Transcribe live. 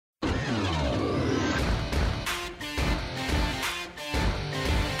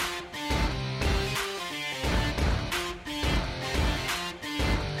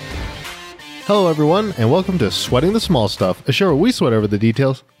Hello, everyone, and welcome to Sweating the Small Stuff, a show where we sweat over the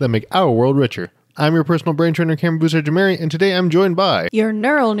details that make our world richer. I'm your personal brain trainer, Cameron Boozer Jamari, and today I'm joined by... your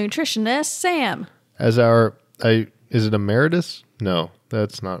neural nutritionist, Sam. As our... is it emeritus? No,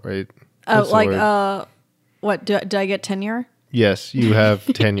 that's not right. Oh, What's the word? What, did I get tenure? Yes, you have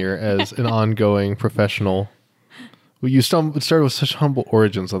tenure as an ongoing professional. Well, you started with such humble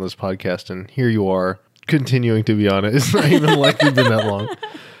origins on this podcast, and here you are, continuing to be on it. It's not even like you've been that long.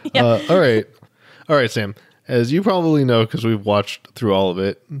 Yeah. All right, Sam. As you probably know, because we've watched through all of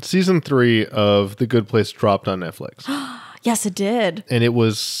it, season 3 of The Good Place dropped on Netflix. Yes, it did. And it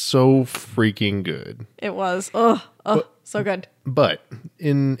was so freaking good. It was. So good. But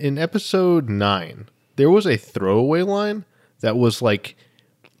in episode 9, there was a throwaway line that was like,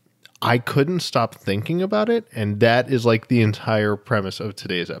 I couldn't stop thinking about it. And that is like the entire premise of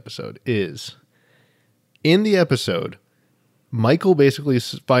today's episode is, in the episode, Michael basically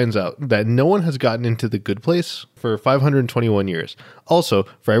finds out that no one has gotten into the Good Place for 521 years. Also,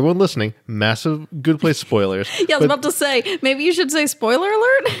 for everyone listening, massive Good Place spoilers. Yeah, I was about to say, maybe you should say spoiler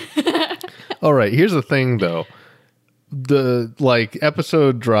alert. All right, here's the thing, though. The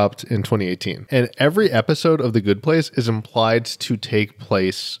episode dropped in 2018, and every episode of The Good Place is implied to take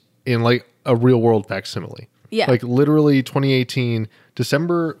place in like a real world facsimile. Yeah. Like literally 2018,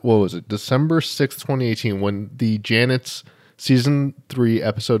 December 6th, 2018, when the Janet's Season 3,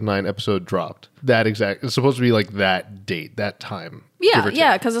 Episode 9 episode dropped. It's supposed to be like that date, that time.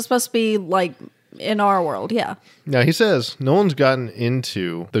 Yeah, because it's supposed to be like in our world, yeah. Now, he says no one's gotten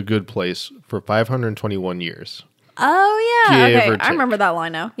into the Good Place for 521 years. Oh, yeah. Give Okay, or I take. remember that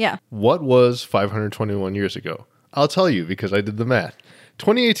line now. Yeah. What was 521 years ago? I'll tell you because I did the math.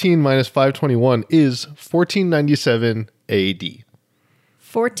 2018 minus 521 is 1497 AD.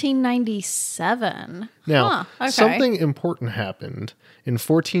 1497. Now, okay. something important happened in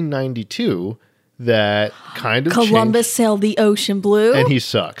 1492 that kind of Columbus changed, sailed the ocean blue. and he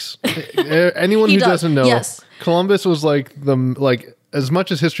sucks. Anyone who doesn't know, yes. Columbus was as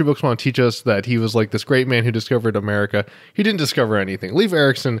much as history books want to teach us that he was like this great man who discovered America, he didn't discover anything. Leif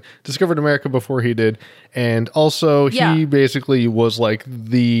Erikson discovered America before he did, and also he basically was like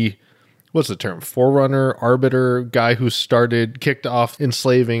the... what's the term? Forerunner, arbiter, guy who kicked off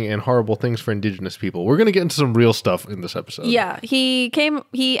enslaving and horrible things for indigenous people. We're going to get into some real stuff in this episode. Yeah,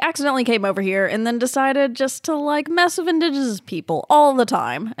 he accidentally came over here and then decided just to like mess with indigenous people all the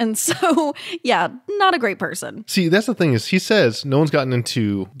time. And so, yeah, not a great person. See, that's the thing is he says no one's gotten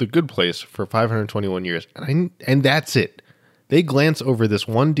into the Good Place for 521 years. And that's it. They glance over this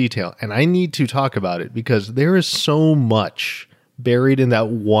one detail, and I need to talk about it because there is so much buried in that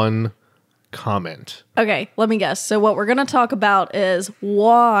one comment. Okay, let me guess. So what we're going to talk about is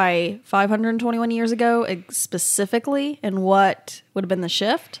why 521 years ago specifically, and what would have been the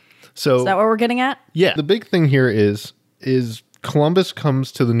shift. So Is that what we're getting at? yeah, the big thing here is Columbus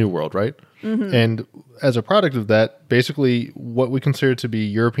comes to the New World, right? Mm-hmm. And as a product of that, basically what we consider to be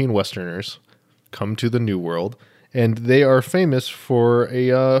European Westerners come to the New World. And they are famous for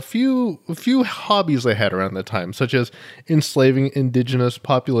a few hobbies they had around that time, such as enslaving indigenous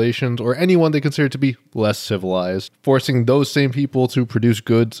populations or anyone they considered to be less civilized, forcing those same people to produce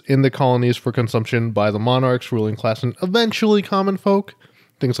goods in the colonies for consumption by the monarchs, ruling class, and eventually common folk.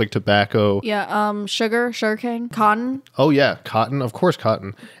 Things like tobacco. Yeah, sugarcane, cotton. Oh, yeah, cotton. Of course,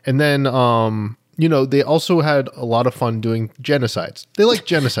 cotton. And then... they also had a lot of fun doing genocides. They like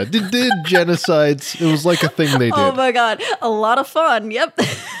genocide. They did genocides. It was like a thing they did. Oh my God. A lot of fun. Yep.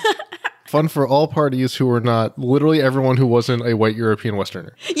 Fun for all parties who were not, literally everyone who wasn't a white European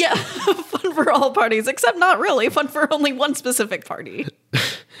Westerner. Yeah. Fun for all parties, except not really. Fun for only one specific party.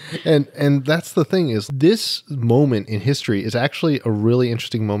 And that's the thing is this moment in history is actually a really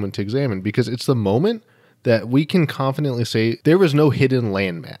interesting moment to examine because it's the moment that we can confidently say there was no hidden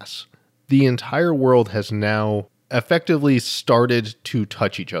landmass. The entire world has now effectively started to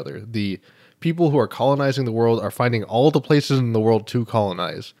touch each other. The people who are colonizing the world are finding all the places in the world to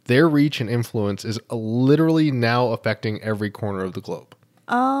colonize. Their reach and influence is literally now affecting every corner of the globe.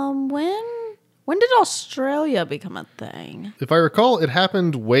 When did Australia become a thing? If I recall, it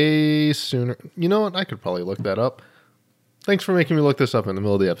happened way sooner. You know what? I could probably look that up. Thanks for making me look this up in the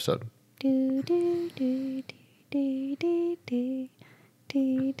middle of the episode.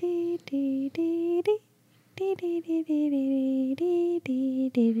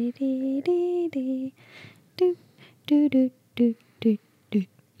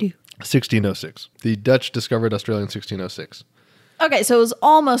 (1606). The Dutch discovered Australia in 1606. Okay, so it was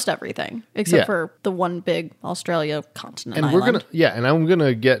almost everything except Yeah. for the one big Australia continent And island. and I'm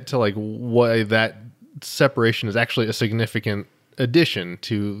gonna get to like why that separation is actually a significant addition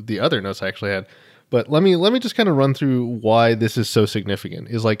to the other notes I actually had. But let me just kind of run through why this is so significant.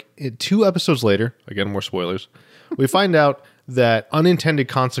 Is like 2 episodes later, again, more spoilers, we find out that unintended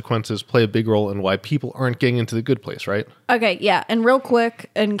consequences play a big role in why people aren't getting into the good place, right? Okay, yeah. And real quick,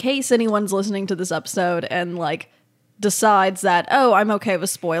 in case anyone's listening to this episode and like decides that, oh, I'm okay with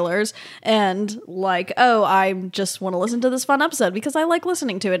spoilers, and like, oh, I just want to listen to this fun episode because I like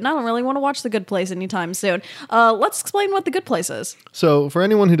listening to it and I don't really want to watch The Good Place anytime soon. Let's explain what The Good Place is. So for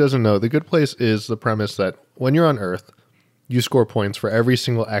anyone who doesn't know, The Good Place is the premise that when you're on Earth, you score points for every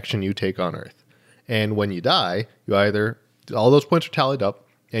single action you take on Earth. And when you die, you either, all those points are tallied up,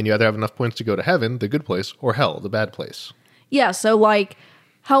 and you either have enough points to go to heaven, the good place, or hell, the bad place. Yeah, so like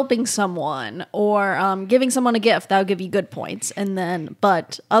helping someone or giving someone a gift, that would give you good points. And then,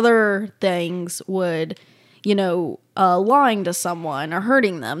 but other things would, lying to someone or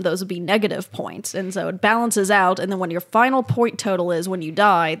hurting them, those would be negative points. And so it balances out. And then when your final point total is when you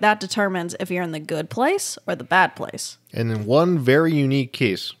die, that determines if you're in the good place or the bad place. And in one very unique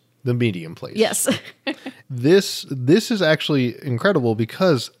case, the medium place. Yes. This is actually incredible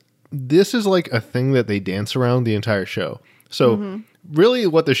because this is like a thing that they dance around the entire show. So really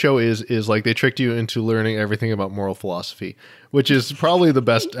what the show is like they tricked you into learning everything about moral philosophy, which is probably the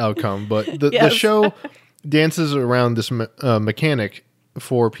best outcome. But the show dances around this mechanic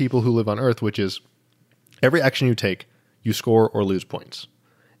for people who live on Earth, which is every action you take, you score or lose points.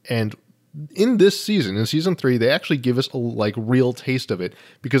 And in this season, in season 3, they actually give us a real taste of it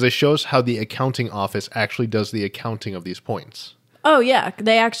because they show us how the accounting office actually does the accounting of these points. Oh, yeah.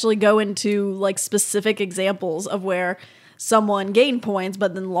 They actually go into like specific examples of where someone gained points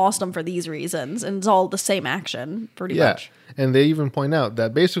but then lost them for these reasons. And it's all the same action, pretty much. And they even point out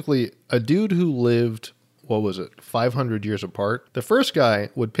that basically a dude who lived, 500 years apart, the first guy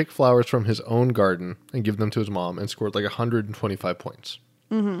would pick flowers from his own garden and give them to his mom and scored 125 points.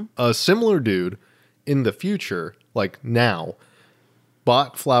 Mm-hmm. A similar dude in the future, like now,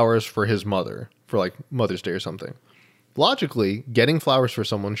 bought flowers for his mother for Mother's Day or something. Logically, getting flowers for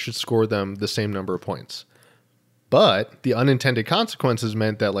someone should score them the same number of points. But the unintended consequences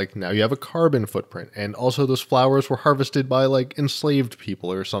meant that now you have a carbon footprint, and also those flowers were harvested by enslaved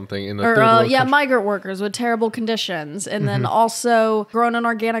people or something in a third world country. Migrant workers with terrible conditions, and then also grown in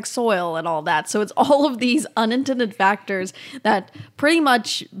organic soil and all that. So it's all of these unintended factors that pretty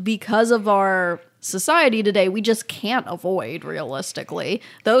much because of our society today, we just can't avoid realistically.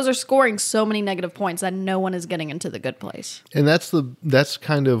 Those are scoring so many negative points that no one is getting into the good place. And that's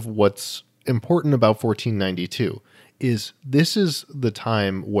kind of what's important about 1492 is this is the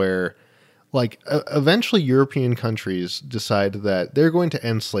time where eventually European countries decide that they're going to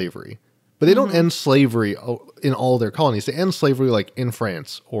end slavery, but they don't end slavery in all their colonies. They end slavery in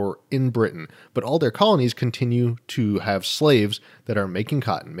France or in Britain, but all their colonies continue to have slaves that are making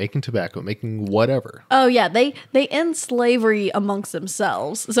cotton, making tobacco, making whatever. Oh yeah, they end slavery amongst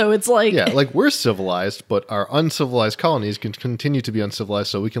themselves. So it's we're civilized, but our uncivilized colonies can continue to be uncivilized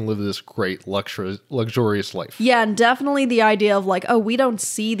so we can live this great luxurious life. Yeah, and definitely the idea of we don't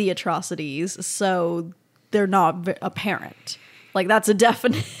see the atrocities, so they're not apparent. That's a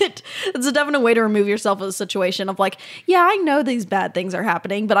definite way to remove yourself of the situation of I know these bad things are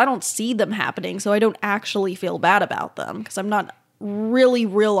happening, but I don't see them happening, so I don't actually feel bad about them because I'm not really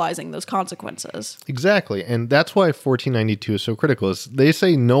realizing those consequences. Exactly. And that's why 1492 is so critical. Is they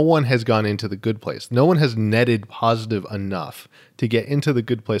say no one has gone into the good place. No one has netted positive enough to get into the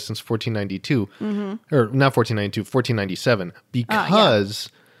good place since 1492, or not 1492, 1497, because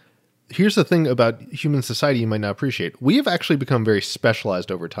here's the thing about human society you might not appreciate. We have actually become very specialized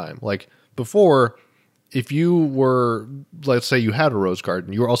over time. Before, if you were, let's say you had a rose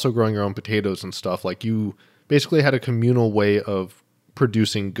garden, you were also growing your own potatoes and stuff. You basically had a communal way of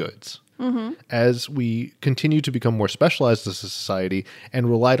producing goods. Mm-hmm. As we continue to become more specialized as a society and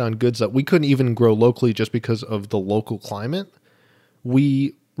relied on goods that we couldn't even grow locally just because of the local climate,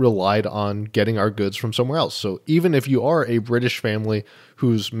 we relied on getting our goods from somewhere else. So even if you are a British family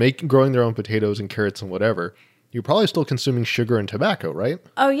who's growing their own potatoes and carrots and whatever, you're probably still consuming sugar and tobacco, right?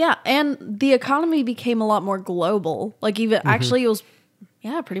 Oh yeah, and the economy became a lot more global. Actually it was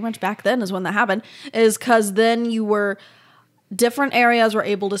pretty much back then is when that happened, is because then different areas were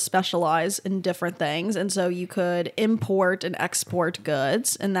able to specialize in different things. And so you could import and export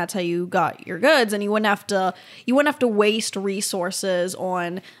goods, and that's how you got your goods. And you wouldn't have to waste resources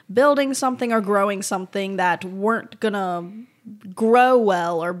on building something or growing something that weren't gonna grow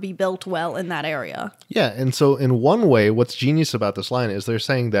well or be built well in that area. Yeah. And so in one way, what's genius about this line is they're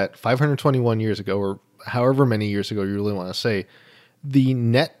saying that 521 years ago, or however many years ago you really want to say, the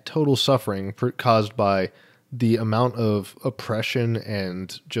net total suffering caused by the amount of oppression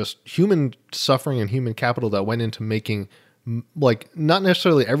and just human suffering and human capital that went into making like not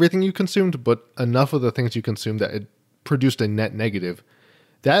necessarily everything you consumed, but enough of the things you consumed that it produced a net negative.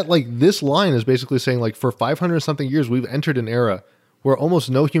 That like this line is basically saying like for 500 something years, we've entered an era where almost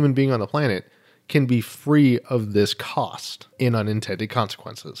no human being on the planet can be free of this cost in unintended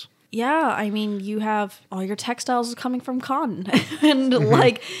consequences. Yeah, I mean, you have all your textiles coming from cotton and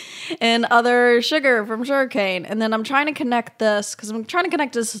like, and other sugar from sugarcane. And then I'm trying to connect this because I'm trying to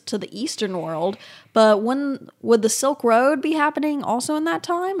connect this to the Eastern world. But when would the Silk Road be happening also in that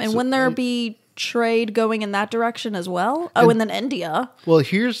time? And when there be trade going in that direction as well? Oh, and then India. Well,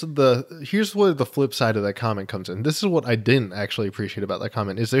 here's where the flip side of that comment comes in. This is what I didn't actually appreciate about that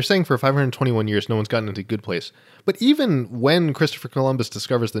comment is they're saying for 521 years no one's gotten into a good place. But even when Christopher Columbus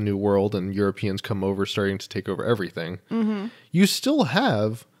discovers the New World and Europeans come over starting to take over everything, you still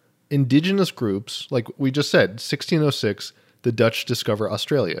have indigenous groups, like we just said, 1606, the Dutch discover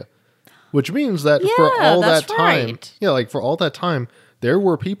Australia. Which means that for all that time, for all that time, there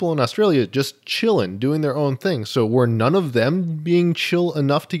were people in Australia just chilling, doing their own thing. So were none of them being chill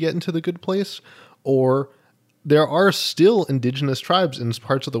enough to get into the good place? Or there are still indigenous tribes in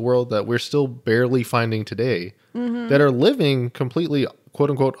parts of the world that we're still barely finding today that are living completely, quote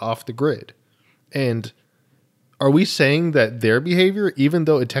unquote, off the grid. And are we saying that their behavior, even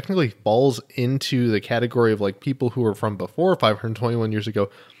though it technically falls into the category of like people who were from before 521 years ago,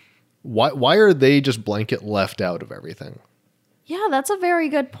 why are they just blanket left out of everything? Yeah, that's a very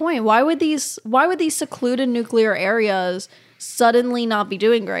good point. Why would these secluded nuclear areas suddenly not be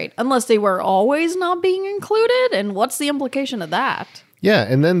doing great unless they were always not being included? And what's the implication of that? Yeah,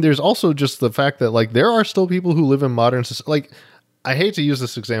 and then there's also just the fact that like there are still people who live in modern society. Like I hate to use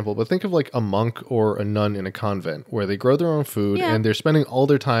this example, but think of like a monk or a nun in a convent where they grow their own food and they're spending all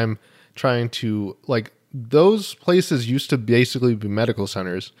their time trying to like those places used to basically be medical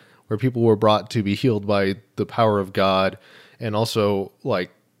centers where people were brought to be healed by the power of God. And also,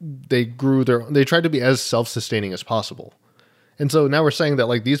 like, they tried to be as self-sustaining as possible. And so now we're saying that,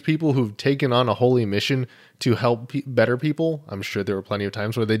 like, these people who've taken on a holy mission to help better people, I'm sure there were plenty of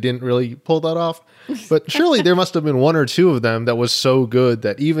times where they didn't really pull that off. But surely there must have been one or two of them that was so good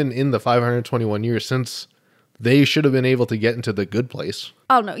that even in the 521 years since, they should have been able to get into the good place.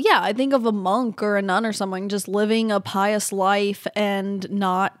 Oh, no. Yeah, I think of a monk or a nun or someone just living a pious life and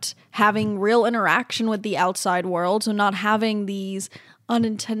not having real interaction with the outside world, so not having these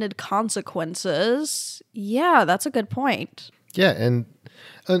unintended consequences. Yeah, that's a good point. Yeah, and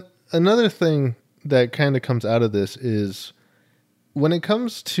another thing that kind of comes out of this is when it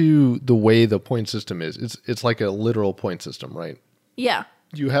comes to the way the point system is, it's like a literal point system, right? Yeah.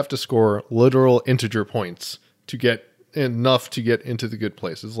 You have to score literal integer points to get enough to get into the good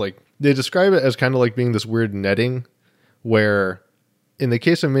places. Like they describe it as kind of like being this weird netting where in the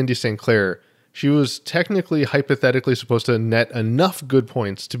case of Mindy St. Clair, she was technically hypothetically supposed to net enough good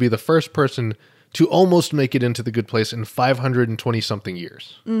points to be the first person to almost make it into the good place in 520 something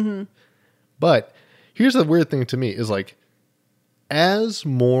years. But here's the weird thing to me is like, as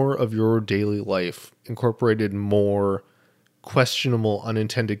more of your daily life incorporated more questionable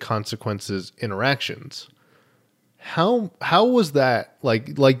unintended consequences interactions, how was that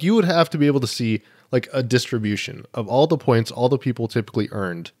like you would have to be able to see like a distribution of all the points all the people typically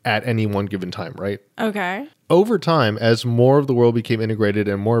earned at any one given time, right? Okay. Over time, as more of the world became integrated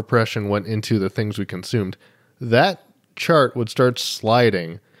and more oppression went into the things we consumed, that chart would start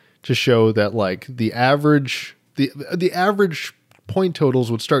sliding to show that like the average point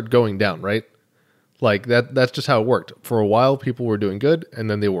totals would start going down, right? Like that's just how it worked. For a while people were doing good and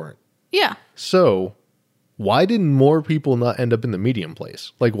then they weren't. Yeah. So why didn't more people not end up in the medium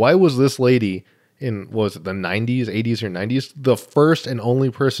place? Like, why was this lady in, was it the 90s, 80s, or 90s, the first and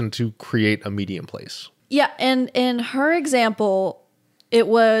only person to create a medium place? Yeah, and in her example, it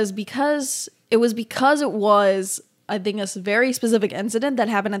was because it was, I think, a very specific incident that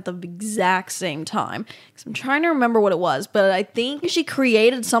happened at the exact same time. Because I'm trying to remember what it was, but I think she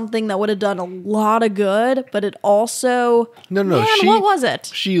created something that would have done a lot of good, but it also... No. What was it?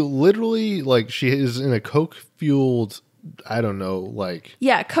 She literally, like, she is in a coke-fueled, I don't know, like...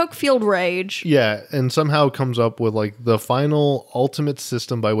 Yeah, coke-fueled rage. Yeah, and somehow comes up with, like, the final ultimate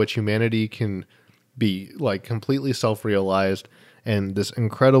system by which humanity can be, like, completely self-realized and this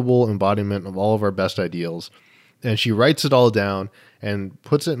incredible embodiment of all of our best ideals. And she writes it all down and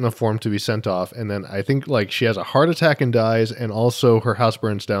puts it in a form to be sent off. And then I think like she has a heart attack and dies, and also her house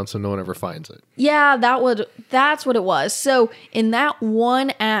burns down so no one ever finds it. Yeah, that's what it was. So in that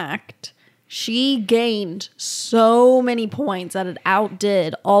one act, she gained so many points that it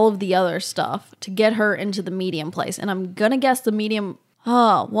outdid all of the other stuff to get her into the medium place. And I'm going to guess the medium.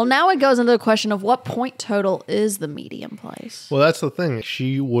 Oh, well, now it goes into the question of what point total is the medium place? Well, that's the thing.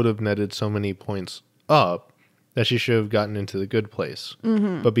 She would have netted so many points up that she should have gotten into the good place.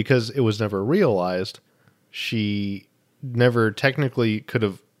 Mm-hmm. But because it was never realized, she never technically could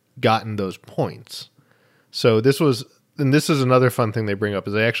have gotten those points. So this is another fun thing they bring up,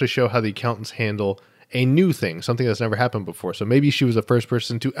 is they actually show how the accountants handle a new thing, something that's never happened before. So maybe she was the first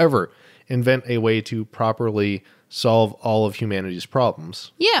person to ever invent a way to properly solve all of humanity's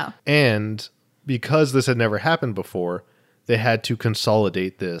problems. Yeah. And because this had never happened before, they had to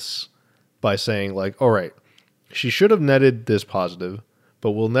consolidate this by saying, like, all right, she should have netted this positive,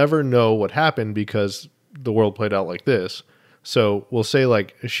 but we'll never know what happened because the world played out like this. So we'll say,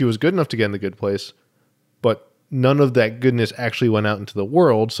 like, she was good enough to get in the good place, but none of that goodness actually went out into the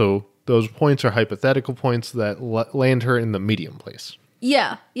world. So those points are hypothetical points that land her in the medium place.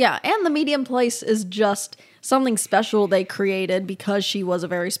 Yeah, yeah. And the medium place is just something special they created because she was a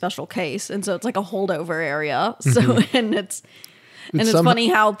very special case. And so it's like a holdover area. So, and it's funny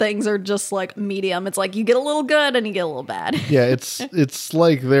how things are just like medium. It's like you get a little good and you get a little bad. Yeah, it's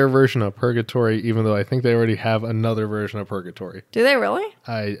like their version of purgatory, even though I think they already have another version of purgatory. Do they really?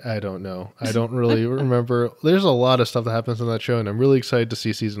 I don't know. I don't really remember. There's a lot of stuff that happens in that show, and I'm really excited to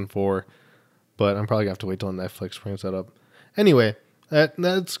see season 4, but I'm probably going to have to wait till Netflix brings that up. Anyway,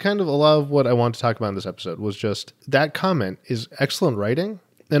 that's kind of a lot of what I want to talk about in this episode, was just that comment is excellent writing.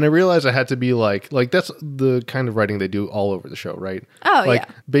 And I realized I had to be like that's the kind of writing they do all over the show, right? Oh, like,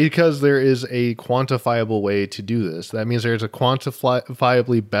 yeah. Because there is a quantifiable way to do this. That means there's a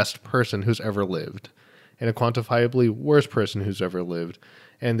quantifiably best person who's ever lived and a quantifiably worst person who's ever lived.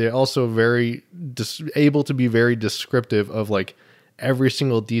 And they're also very able to be very descriptive of like every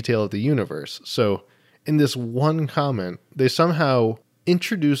single detail of the universe. So in this one comment, they somehow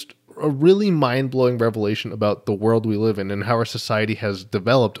introduced a really mind-blowing revelation about the world we live in and how our society has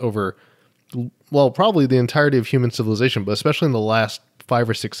developed over, well, probably the entirety of human civilization, but especially in the last 5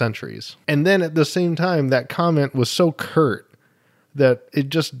 or 6 centuries. And then at the same time, that comment was so curt that it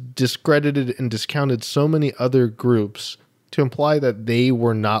just discredited and discounted so many other groups to imply that they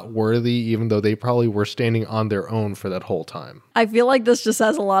were not worthy, even though they probably were standing on their own for that whole time. I feel like this just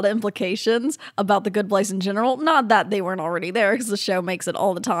has a lot of implications about the good place in general. Not that they weren't already there, because the show makes it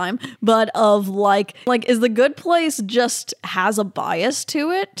all the time, but of like is the good place just has a bias to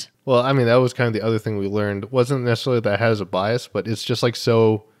it? Well, I mean, that was kind of the other thing we learned. It wasn't necessarily that it has a bias, but it's just like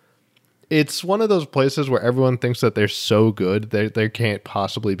so... It's one of those places where everyone thinks that they're so good that there can't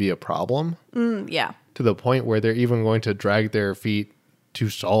possibly be a problem. Yeah. To the point where they're even going to drag their feet to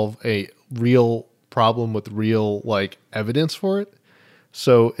solve a real problem with real like evidence for it.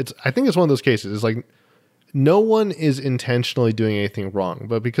 So I think it's one of those cases. It's like no one is intentionally doing anything wrong,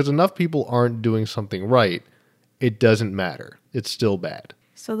 but because enough people aren't doing something right, it doesn't matter. It's still bad.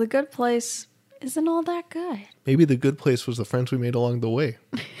 So the good place isn't all that good. Maybe the good place was the friends we made along the way.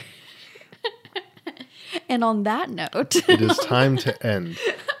 And on that note, it is time to end.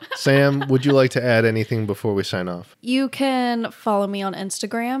 Sam, would you like to add anything before we sign off? You can follow me on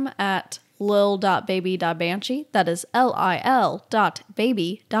Instagram at lil.baby.banshee. That is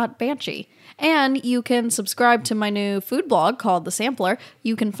lil.baby.banshee. And you can subscribe to my new food blog called The Sampler.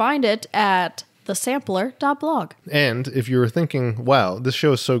 You can find it at thesampler.blog. And if you were thinking, wow, this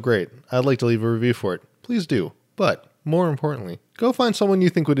show is so great, I'd like to leave a review for it, please do. But more importantly, go find someone you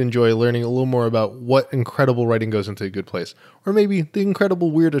think would enjoy learning a little more about what incredible writing goes into A Good Place. Or maybe the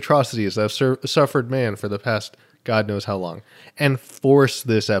incredible weird atrocities that have suffered man for the past God knows how long. And force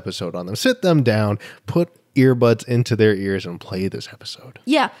this episode on them. Sit them down, put earbuds into their ears and play this episode.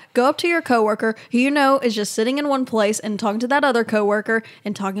 Yeah, go up to your coworker who you know is just sitting in one place and talking to that other coworker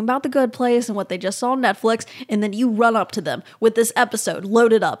and talking about The Good Place and what they just saw on Netflix, and then you run up to them with this episode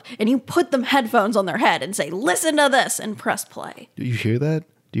loaded up and you put them headphones on their head and say, "Listen to this," and press play. Do you hear that?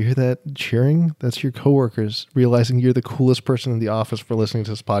 Do you hear that cheering? That's your coworkers realizing you're the coolest person in the office for listening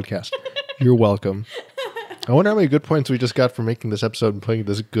to this podcast. You're welcome. I wonder how many good points we just got for making this episode and putting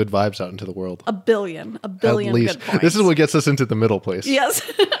this good vibes out into the world. A billion At least. good points. This is what gets us into the middle place. Yes.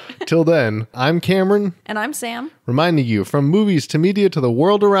 Till then, I'm Cameron. And I'm Sam. Reminding you, from movies to media to the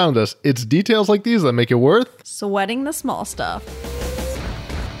world around us, it's details like these that make it worth sweating the small stuff.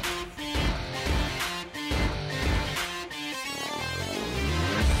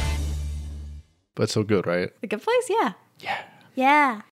 But so good, right? The Good Place? Yeah. Yeah. Yeah.